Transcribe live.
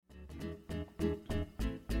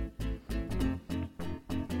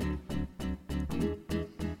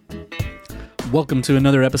Welcome to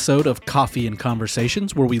another episode of Coffee and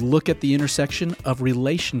Conversations, where we look at the intersection of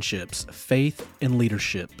relationships, faith, and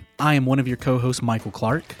leadership. I am one of your co-hosts, Michael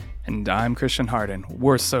Clark. And I'm Christian Harden.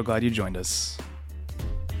 We're so glad you joined us.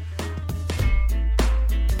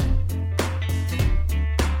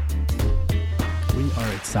 We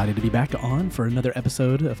are excited to be back on for another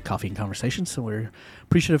episode of Coffee and Conversations. So we're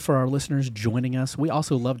appreciative for our listeners joining us. We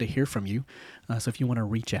also love to hear from you. So if you want to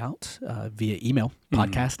reach out via email,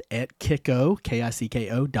 podcast at kicko.org.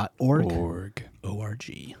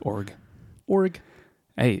 Org.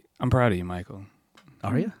 Hey, I'm proud of you, Michael.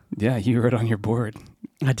 Are you? Yeah, you wrote on your board.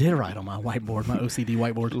 I did write on my whiteboard, my OCD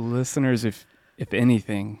whiteboard. Listeners, if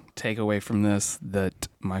anything, take away from this that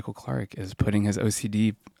Michael Clark is putting his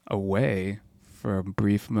OCD away for a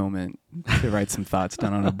brief moment to write some thoughts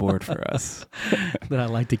down on a board for us. That I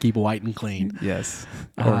like to keep white and clean. Yes,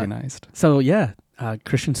 organized.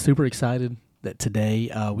 Christian's super excited that today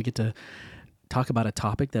we get to talk about a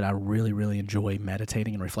topic that I really, really enjoy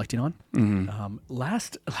meditating and reflecting on. Mm-hmm.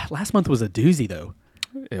 Last month was a doozy, though.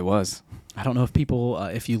 It was. I don't know if people,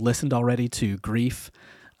 if you listened already to grief,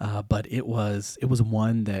 but it was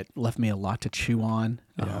one that left me a lot to chew on.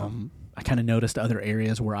 Yeah. I kind of noticed other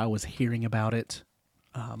areas where I was hearing about it,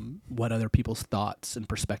 what other people's thoughts and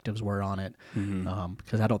perspectives were on it,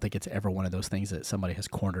 because I don't think it's ever one of those things that somebody has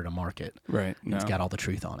cornered a market. Right. And it's got all the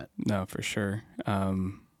truth on it. No, for sure.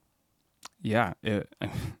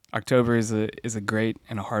 October is a great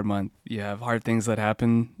and a hard month. You have hard things that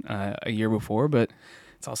happen a year before, but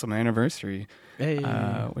it's also my anniversary,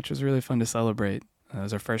 which was really fun to celebrate. It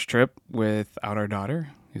was our first trip without our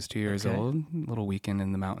daughter, who's 2 years old. A little weekend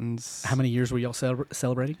in the mountains. How many years were y'all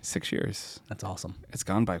celebrating? 6 years. That's awesome. It's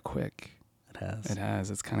gone by quick. It has.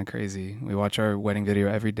 It's kind of crazy. We watch our wedding video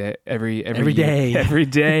every day. Every day. Every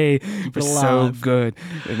day. We're so alive. good.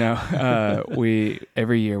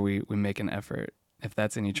 Every year we make an effort. If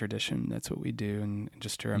that's any tradition, that's what we do, and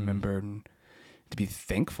just to remember and to be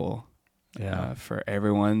thankful for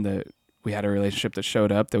everyone that we had a relationship that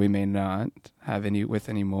showed up that we may not have with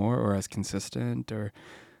anymore, or as consistent, or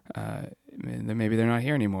maybe they're not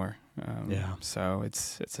here anymore. So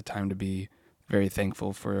it's a time to be very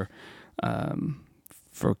thankful for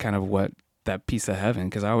kind of what that piece of heaven,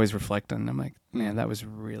 because I always reflect on, I'm like, man, that was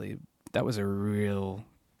a real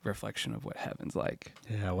reflection of what heaven's like.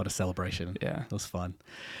 Yeah, what a celebration. Yeah. It was fun.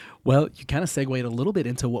 Well, you kind of segued a little bit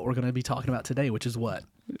into what we're going to be talking about today, which is what?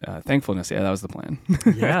 Thankfulness. Yeah, that was the plan.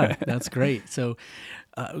 Yeah, that's great. So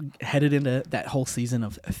headed into that whole season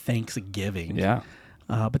of Thanksgiving. Yeah.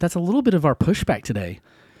 But that's a little bit of our pushback today.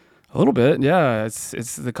 A little bit, yeah.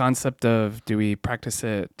 It's the concept of, do we practice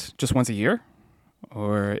it just once a year?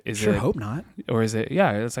 Or is it... hope not. Or is it,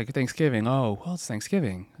 it's like Thanksgiving. Oh, well, it's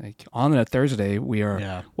Thanksgiving. Like on a Thursday, we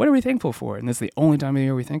are, what are we thankful for? And that's the only time of the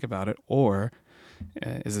year we think about it. Or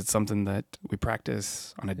is it something that we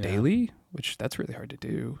practice on a daily, which that's really hard to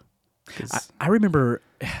do. I remember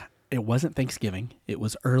it wasn't Thanksgiving. It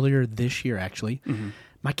was earlier this year, actually. Mm-hmm.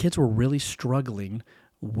 My kids were really struggling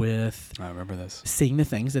with I remember this. Seeing the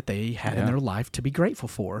things that they had in their life to be grateful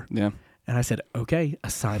for. Yeah. And I said, okay,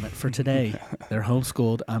 assignment for today. They're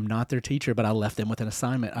homeschooled. I'm not their teacher, but I left them with an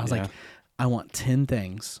assignment. I was like, I want 10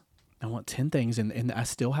 things. And I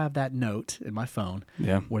still have that note in my phone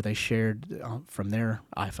where they shared from their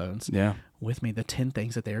iPhones with me the 10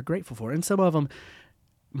 things that they are grateful for. And some of them,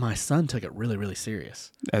 my son took it really, really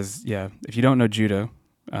serious. If you don't know Judah,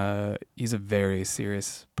 he's a very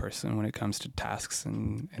serious person when it comes to tasks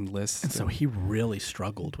and lists. And so he really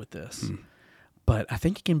struggled with this. But I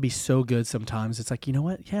think it can be so good sometimes. It's like, you know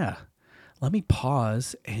what? Yeah, let me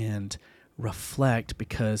pause and reflect,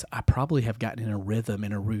 because I probably have gotten in a rhythm,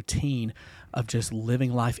 in a routine of just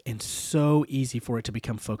living life, and so easy for it to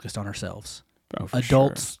become focused on ourselves.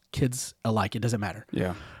 Adults, kids alike, it doesn't matter.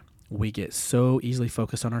 Yeah. We get so easily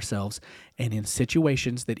focused on ourselves, and in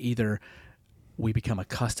situations that either we become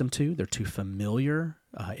accustomed to, they're too familiar,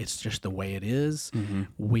 it's just the way it is,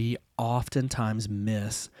 we oftentimes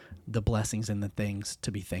miss the blessings and the things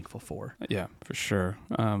to be thankful for. Yeah, for sure.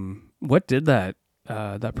 What did that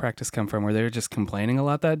practice come from? Were they just complaining a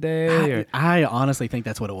lot that day? I honestly think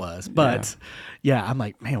that's what it was. But I'm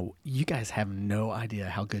like, man, you guys have no idea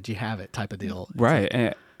how good you have it, type of deal. Right.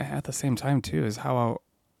 And at the same time, too, is how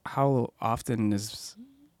often is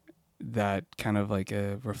that kind of like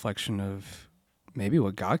a reflection of maybe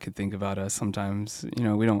what God could think about us sometimes.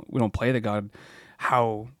 We don't play the God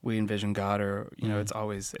how we envision God, or it's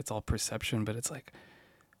all perception, but it's like,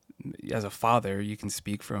 as a father, you can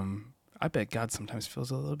speak from, I bet God sometimes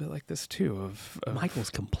feels a little bit like this too. Of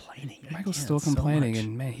Michael's complaining. Michael's still complaining,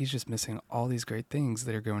 and man, he's just missing all these great things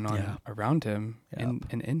that are going on around him and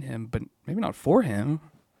in him. But maybe not for him.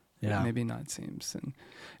 Yeah. Maybe not seems. And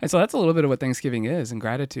so that's a little bit of what Thanksgiving is, and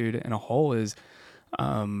gratitude in a whole is,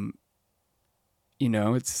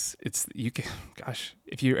 it's you can, gosh,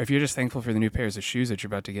 if you're just thankful for the new pairs of shoes that you're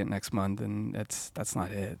about to get next month, then that's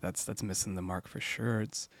not it. That's missing the mark for sure.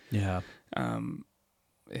 It's and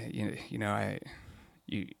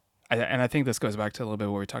I think this goes back to a little bit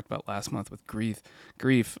what we talked about last month with grief.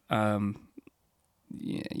 We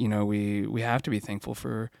have to be thankful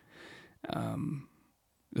for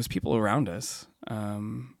those people around us.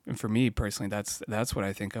 And for me personally, that's what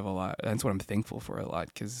I think of a lot. That's what I'm thankful for a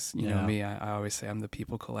lot. Cause you know me, I always say I'm the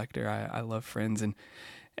people collector. I love friends. And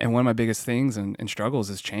one of my biggest things and struggles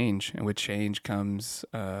is change. And with change comes,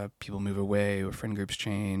 people move away or friend groups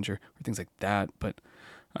change or things like that. But,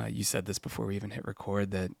 you said this before we even hit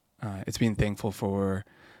record that, it's being thankful for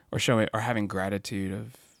or showing or having gratitude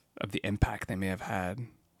of the impact they may have had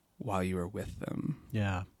while you were with them.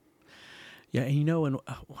 Yeah. Yeah, and and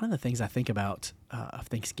one of the things I think about of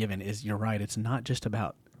Thanksgiving is you're right. It's not just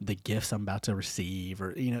about the gifts I'm about to receive,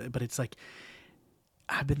 or but it's like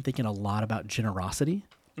I've been thinking a lot about generosity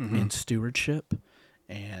and stewardship.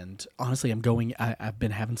 And honestly, I've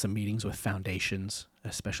been having some meetings with foundations,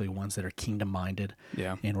 especially ones that are kingdom minded.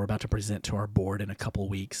 Yeah, and we're about to present to our board in a couple of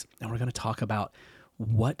weeks, and we're going to talk about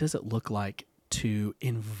what does it look like to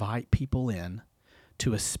invite people in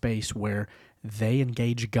to a space where they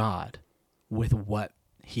engage God with what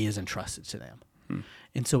he has entrusted to them.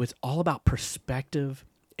 And so it's all about perspective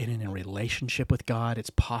and in a relationship with God. It's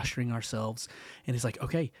posturing ourselves. And it's like,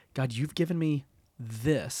 okay, God, you've given me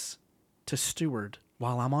this to steward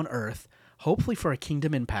while I'm on earth, hopefully for a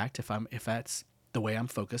kingdom impact. If that's the way I'm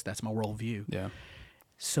focused, that's my worldview. Yeah.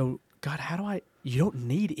 So God, you don't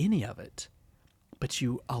need any of it, but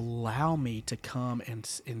you allow me to come and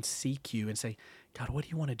seek you and say, God, what do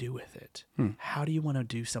you want to do with it? How do you want to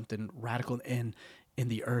do something radical in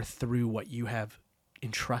the earth through what you have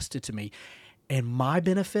entrusted to me? And my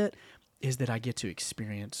benefit is that I get to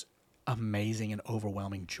experience amazing and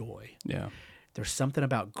overwhelming joy. Yeah. There's something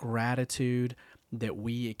about gratitude that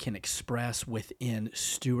we can express within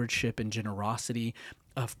stewardship and generosity,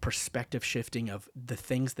 of perspective shifting, of the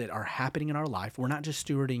things that are happening in our life. We're not just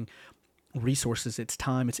stewarding resources, it's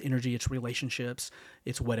time, it's energy, it's relationships,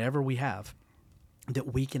 it's whatever we have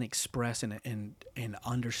that we can express and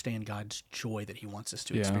understand God's joy that he wants us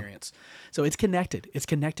to experience. So it's connected. It's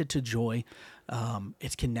connected to joy.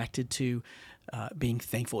 It's connected to being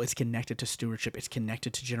thankful. It's connected to stewardship. It's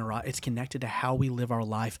connected to generosity. It's connected to how we live our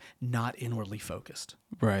life, not inwardly focused.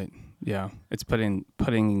 Right. Yeah. It's putting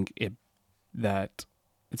it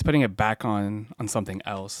back on something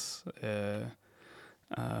else,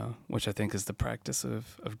 which I think is the practice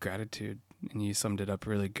of gratitude. And you summed it up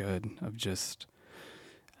really good, of just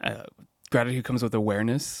gratitude comes with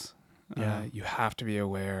awareness. You have to be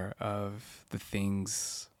aware of the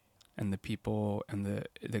things and the people and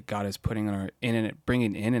that God is putting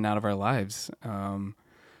bringing in and out of our lives, and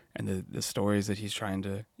the stories that he's trying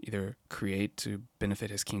to either create to benefit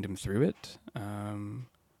his kingdom through it,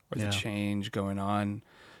 or the change going on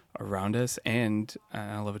around us. And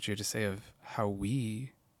I love what you had to say of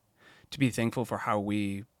to be thankful for how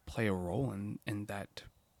we play a role in that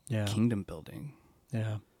kingdom building.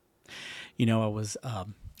 Yeah. I was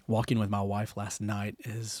walking with my wife last night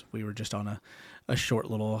as we were just on a short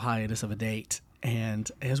little hiatus of a date. And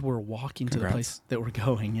as we're walking to the place that we're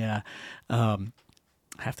going,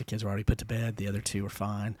 half the kids were already put to bed. The other two were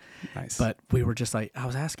fine. Nice. But we were just like, I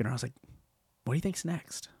was asking her, I was like, what do you think's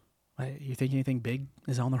next? You think anything big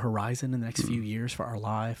is on the horizon in the next few years for our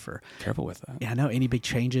life? Or careful with that. Yeah, I know, any big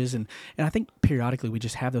changes. And I think periodically we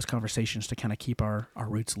just have those conversations to kind of keep our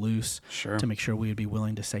roots loose, to make sure we would be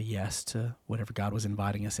willing to say yes to whatever God was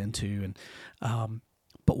inviting us into. And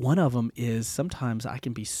but one of them is sometimes I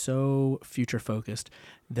can be so future focused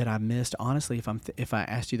that I missed, honestly, if I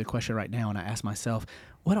asked you the question right now and I asked myself,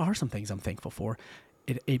 what are some things I'm thankful for?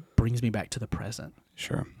 It brings me back to the present.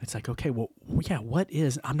 Sure. It's like, okay, well, yeah, what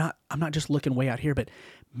is, I'm not just looking way out here, but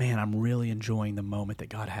man, I'm really enjoying the moment that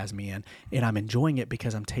God has me in. And I'm enjoying it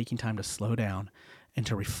because I'm taking time to slow down and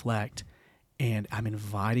to reflect. And I'm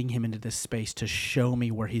inviting him into this space to show me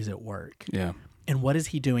where he's at work. Yeah. And what is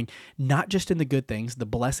he doing? Not just in the good things, the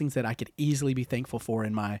blessings that I could easily be thankful for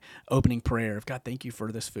in my opening prayer of God, thank you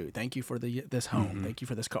for this food. Thank you for this home. Thank you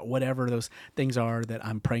for this car, whatever those things are that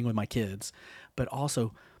I'm praying with my kids, but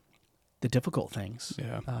also the difficult things.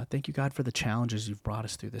 Yeah. Thank you, God, for the challenges you've brought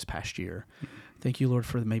us through this past year. Thank you, Lord,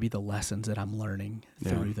 for maybe the lessons that I'm learning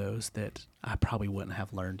through those that I probably wouldn't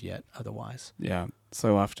have learned yet otherwise. Yeah.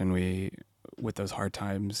 So often with those hard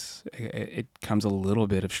times, it comes a little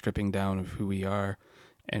bit of stripping down of who we are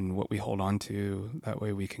and what we hold on to. That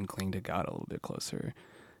way we can cling to God a little bit closer.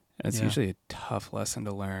 And it's Yeah. usually a tough lesson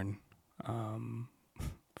to learn,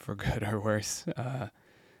 for good or worse.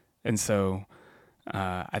 And so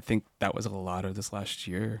I think that was a lot of this last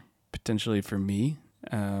year, potentially for me,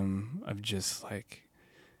 of just like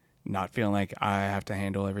not feeling like I have to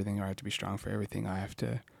handle everything or I have to be strong for everything. I have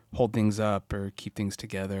to hold things up or keep things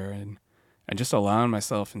together, and just allowing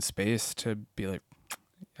myself in space to be like,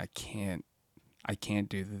 I can't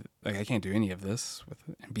do I can't do any of this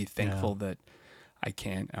and be thankful that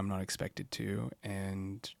I'm not expected to,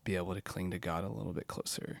 and be able to cling to God a little bit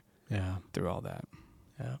closer through all that.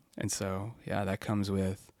 Yeah. And so, that comes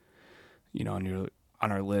with, on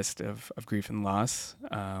our list of grief and loss,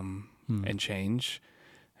 and change.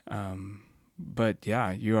 But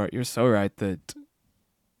yeah, you're so right that,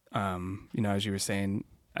 as you were saying,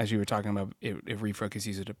 as you were talking about, it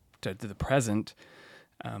refocuses you to the present.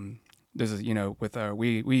 There's with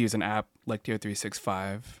we use an app, Lectio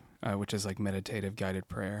 365, which is like meditative guided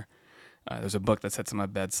prayer. There's a book that sits on my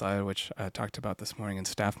bedside, which I talked about this morning in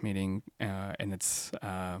staff meeting, and it's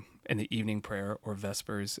in the evening prayer or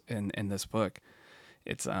Vespers in this book.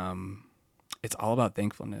 It's all about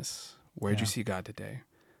thankfulness. Where did you see God today?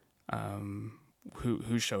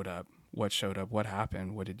 Who showed up? What showed up? What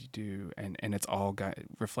happened? What did you do? And it's all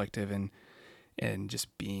reflective and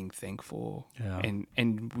just being thankful. Yeah.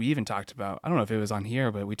 And we even talked about, I don't know if it was on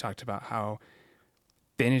here, but we talked about how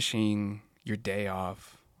finishing your day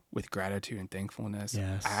off with gratitude and thankfulness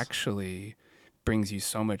actually brings you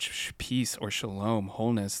so much peace or shalom,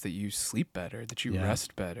 wholeness, that you sleep better, that you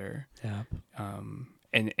rest better. Yeah.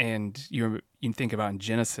 And you think about in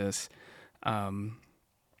Genesis,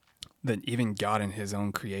 that even God in his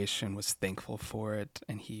own creation was thankful for it,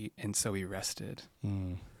 and so he rested.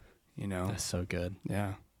 That's so good.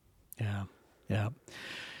 Yeah.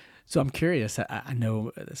 So I'm curious, I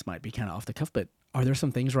know this might be kind of off the cuff, but are there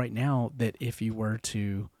some things right now that if you were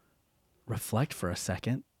to reflect for a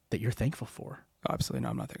second that you're thankful for? Oh, absolutely. No,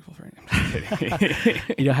 I'm not thankful for anything. I'm just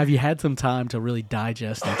kidding. Have you had some time to really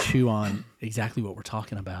digest and chew on exactly what we're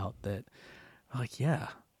talking about? That, like, yeah.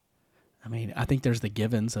 I mean, I think there's the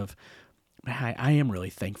givens of, I am really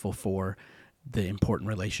thankful for the important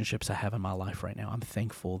relationships I have in my life right now. I'm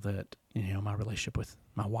thankful that, my relationship with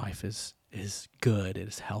my wife is good, it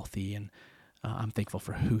is healthy, and I'm thankful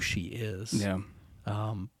for who she is. Yeah.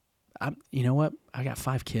 You know what? I got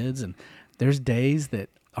 5 kids, and there's days that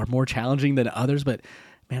are more challenging than others, but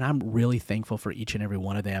man, I'm really thankful for each and every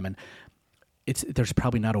one of them. And there's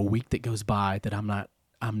probably not a week that goes by that I'm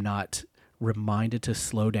not reminded to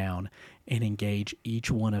slow down and engage each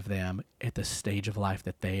one of them at the stage of life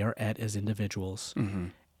that they are at as individuals,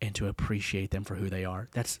 and to appreciate them for who they are.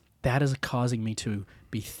 That is causing me to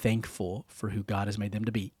be thankful for who God has made them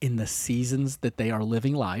to be in the seasons that they are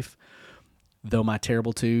living life. Though my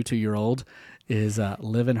terrible 2-year-old is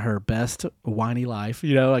living her best whiny life,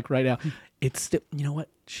 like right now, it's still, you know what?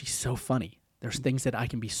 She's so funny. There's things that I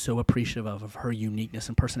can be so appreciative of her uniqueness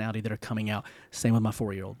and personality that are coming out. Same with my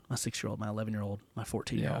 4-year-old, my 6-year-old, my 11-year-old, my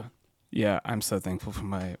 14-year-old. Yeah, I'm so thankful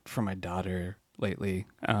for my daughter lately.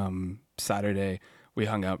 Saturday, we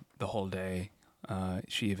hung out the whole day.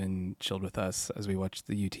 She even chilled with us as we watched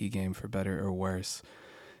the UT game, for better or worse.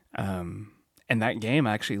 And that game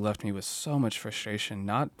actually left me with so much frustration,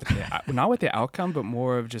 not with the outcome, but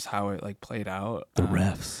more of just how it like played out. The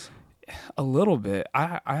refs. A little bit.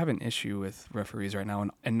 I have an issue with referees right now,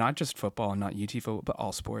 and not just football and not UT football, but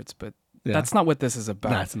all sports. But that's not what this is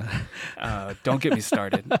about. That's not. Don't get me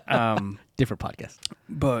started. Different podcast.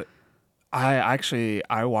 But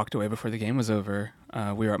I walked away before the game was over.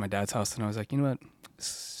 We were at my dad's house, and I was like, you know what?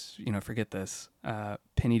 Forget this.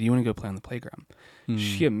 Penny, do you want to go play on the playground?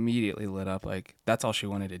 She immediately lit up. Like, that's all she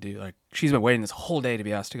wanted to do. Like, she's been waiting this whole day to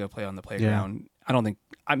be asked to go play on the playground. Yeah. I don't think,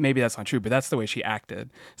 maybe that's not true, but that's the way she acted.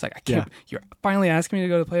 It's like, I can't, you're finally asking me to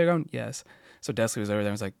go to the playground? Yes. So Desley was over there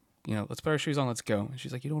and was like, let's put our shoes on, let's go. And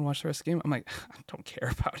she's like, you don't want to watch the rest of the game? I'm like, I don't care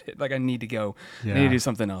about it. Like, I need to go. Yeah. I need to do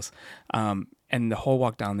something else. And the whole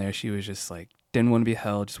walk down there, she was just like, didn't want to be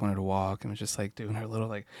held, just wanted to walk, and was just like doing her little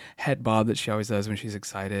like head bob that she always does when she's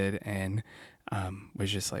excited. And was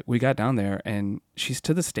just like, we got down there, and she's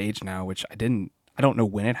to the stage now, which I don't know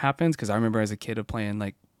when it happens, because I remember as a kid of playing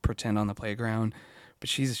like pretend on the playground, but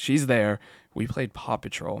she's there. We played Paw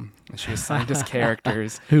Patrol, and she assigned us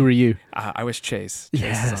characters. Who were you? I was Chase.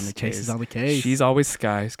 Chase is on the case. She's always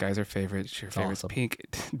Sky. Sky's her favorite. Her favorite's Pink.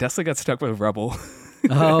 Desley got stuck with Rubble.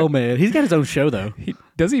 Oh man, he's got his own show though.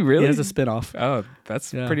 Does he really? He has a spinoff. Oh, that's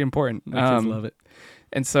pretty important. My kids love it.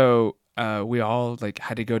 And so we all like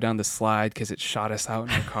had to go down the slide because it shot us out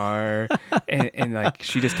in our car, and like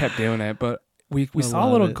she just kept doing it. But we I saw a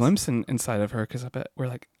love little it. glimpse inside of her, because we're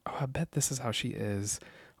like, oh, I bet this is how she is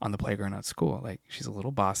on the playground at school. Like, she's a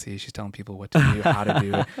little bossy. She's telling people what to do, how to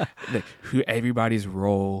do it, like who everybody's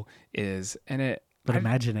role is, But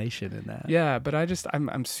imagination in that. Yeah, but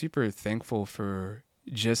I'm super thankful for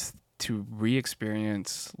just to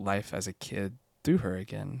re-experience life as a kid through her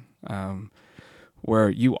again, where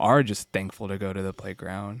you are just thankful to go to the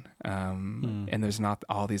playground, and there's not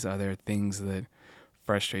all these other things that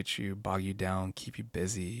frustrate you, bog you down, keep you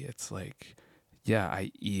busy. It's like, yeah,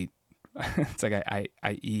 I eat. It's like I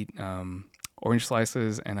eat orange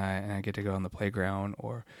slices, and I get to go on the playground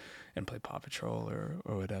and play Paw Patrol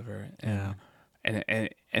or whatever. Yeah.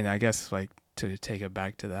 And I guess, like, to take it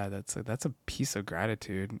back to that, that's a piece of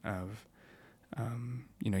gratitude of,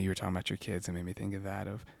 you were talking about your kids, and made me think of that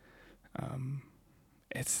of,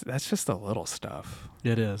 that's just the little stuff.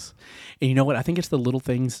 It is. And you know what? I think it's the little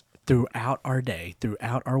things throughout our day,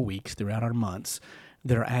 throughout our weeks, throughout our months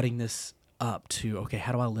that are adding this up to, okay,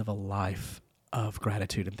 how do I live a life of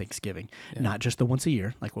gratitude and thanksgiving? Yeah. Not just the once a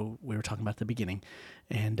year, like what we were talking about at the beginning.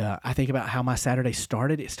 And I think about how my Saturday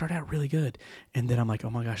started. It started out really good. And then I'm like, oh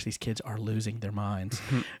my gosh, these kids are losing their minds.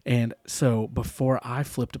 And so before I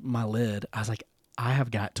flipped my lid, I was like, I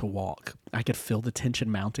have got to walk. I could feel the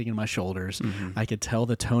tension mounting in my shoulders. I could tell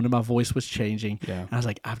the tone of my voice was changing. Yeah. And I was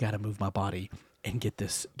like, I've got to move my body and get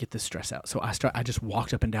this stress out. So I just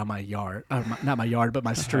walked up and down my yard, not my yard, but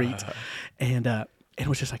my street. And it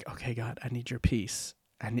was just like, okay, God, I need your peace.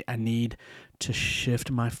 I need to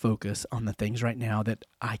shift my focus on the things right now that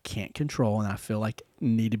I can't control and I feel like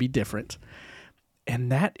need to be different.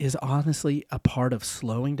 And that is honestly a part of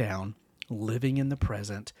slowing down, living in the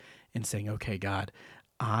present, and saying, okay, God,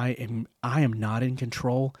 I am not in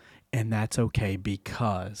control, and that's okay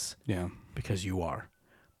because you are.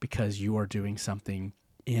 Because you are doing something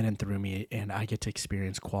in and through me, and I get to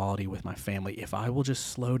experience quality with my family. If I will just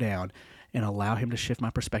slow down and allow him to shift my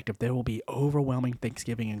perspective, there will be overwhelming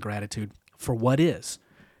thanksgiving and gratitude for what is,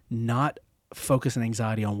 not focus and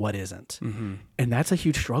anxiety on what isn't. And that's a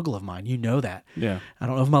huge struggle of mine. You know that. Yeah. I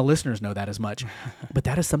don't know if my listeners know that as much, but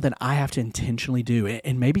that is something I have to intentionally do.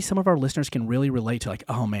 And maybe some of our listeners can really relate to, like,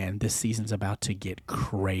 oh man, this season's about to get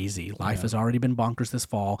crazy. Life has already been bonkers this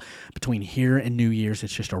fall. Between here and New Year's,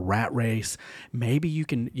 it's just a rat race. Maybe you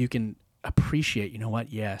can appreciate, you know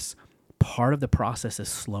what? Yes, part of the process is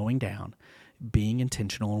slowing down, being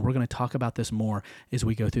intentional. And we're going to talk about this more as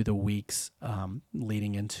we go through the weeks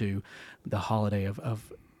leading into the holiday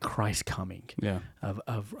of Christ coming,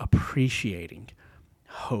 of appreciating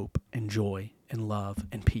hope and joy and love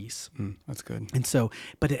and peace. That's good. And so,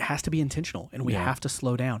 but it has to be intentional, and we have to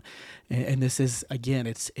slow down. And this is, again,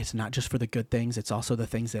 it's not just for the good things. It's also the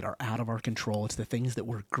things that are out of our control. It's the things that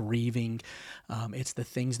we're grieving. It's the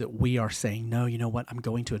things that we are saying, no, you know what? I'm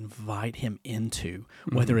going to invite him into,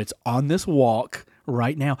 whether it's on this walk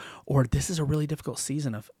right now, or this is a really difficult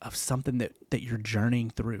season of something that you're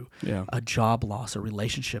journeying through. A job loss, a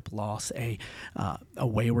relationship loss, a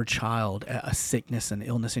wayward child, a sickness and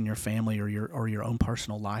illness in your family or your own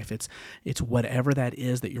personal life. It's whatever that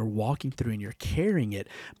is that you're walking through, and you're carrying it,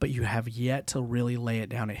 but you have yet to really lay it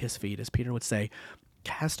down at his feet. As Peter would say,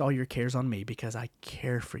 cast all your cares on me because I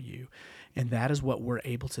care for you. And that is what we're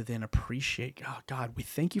able to then appreciate. Oh, God, we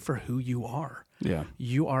thank you for who you are. Yeah.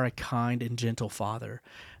 You are a kind and gentle Father,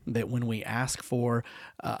 that when we ask for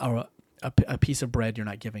a piece of bread, you're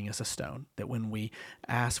not giving us a stone. That when we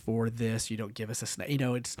ask for this, you don't give us a snake.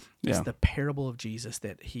 It's the parable of Jesus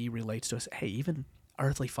that he relates to us. Hey, even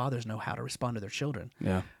earthly fathers know how to respond to their children.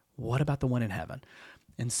 Yeah. What about the one in heaven?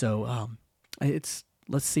 And so let's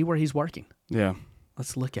see where he's working. Yeah.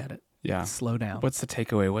 Let's look at it. Yeah. Slow down. What's the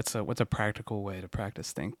takeaway? What's a practical way to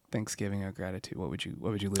practice Thanksgiving or gratitude? What would you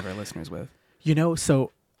leave our listeners with?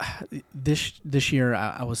 So this year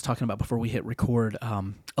I was talking about before we hit record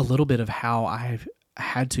a little bit of how I've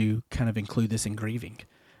had to kind of include this in grieving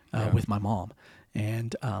with my mom.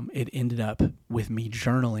 And it ended up with me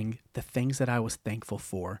journaling the things that I was thankful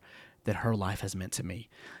for that her life has meant to me.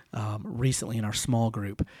 Recently in our small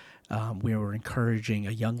group, we were encouraging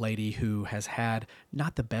a young lady who has had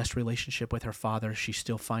not the best relationship with her father. She's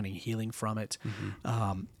still finding healing from it.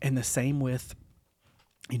 And the same with,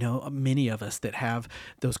 many of us that have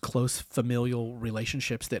those close familial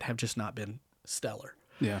relationships that have just not been stellar.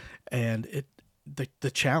 Yeah. And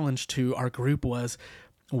the challenge to our group was,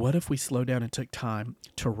 what if we slowed down and took time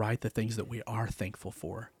to write the things that we are thankful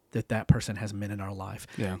for, that person has meant in our life?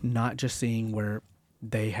 Yeah. Not just seeing where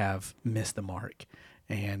they have missed the mark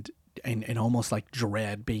and almost like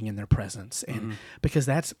dread being in their presence. And because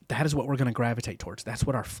that is what we're going to gravitate towards. That's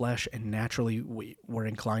what our flesh and naturally we're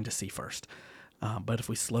inclined to see first. But if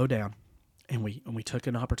we slow down And we took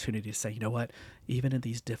an opportunity to say, you know what, even in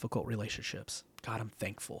these difficult relationships, God, I'm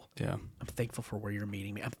thankful. Yeah. I'm thankful for where you're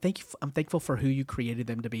meeting me. I'm thankful for who you created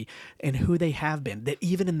them to be and who they have been, that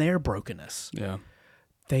even in their brokenness, Yeah.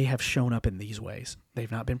 they have shown up in these ways.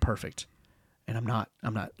 They've not been perfect. And I'm not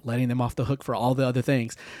letting them off the hook for all the other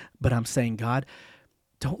things, but I'm saying, God,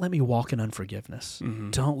 don't let me walk in unforgiveness.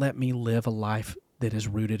 Mm-hmm. Don't let me live a life that is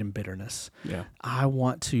rooted in bitterness. Yeah. I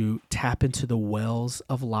want to tap into the wells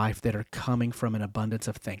of life that are coming from an abundance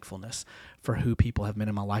of thankfulness for who people have been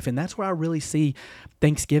in my life. And that's where I really see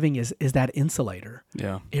Thanksgiving is that insulator.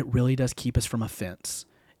 Yeah. It really does keep us from offense.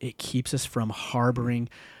 It keeps us from harboring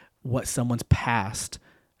what someone's past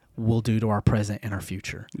will do to our present and our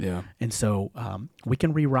future. Yeah. And so we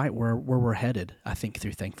can rewrite where we're headed, I think,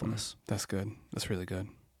 through thankfulness. That's good. That's really good.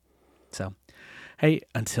 So, hey,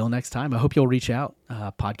 until next time, I hope you'll reach out,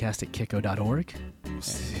 podcast@kiko.org.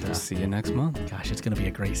 We'll see you next month. Gosh, it's going to be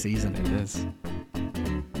a great season. It is.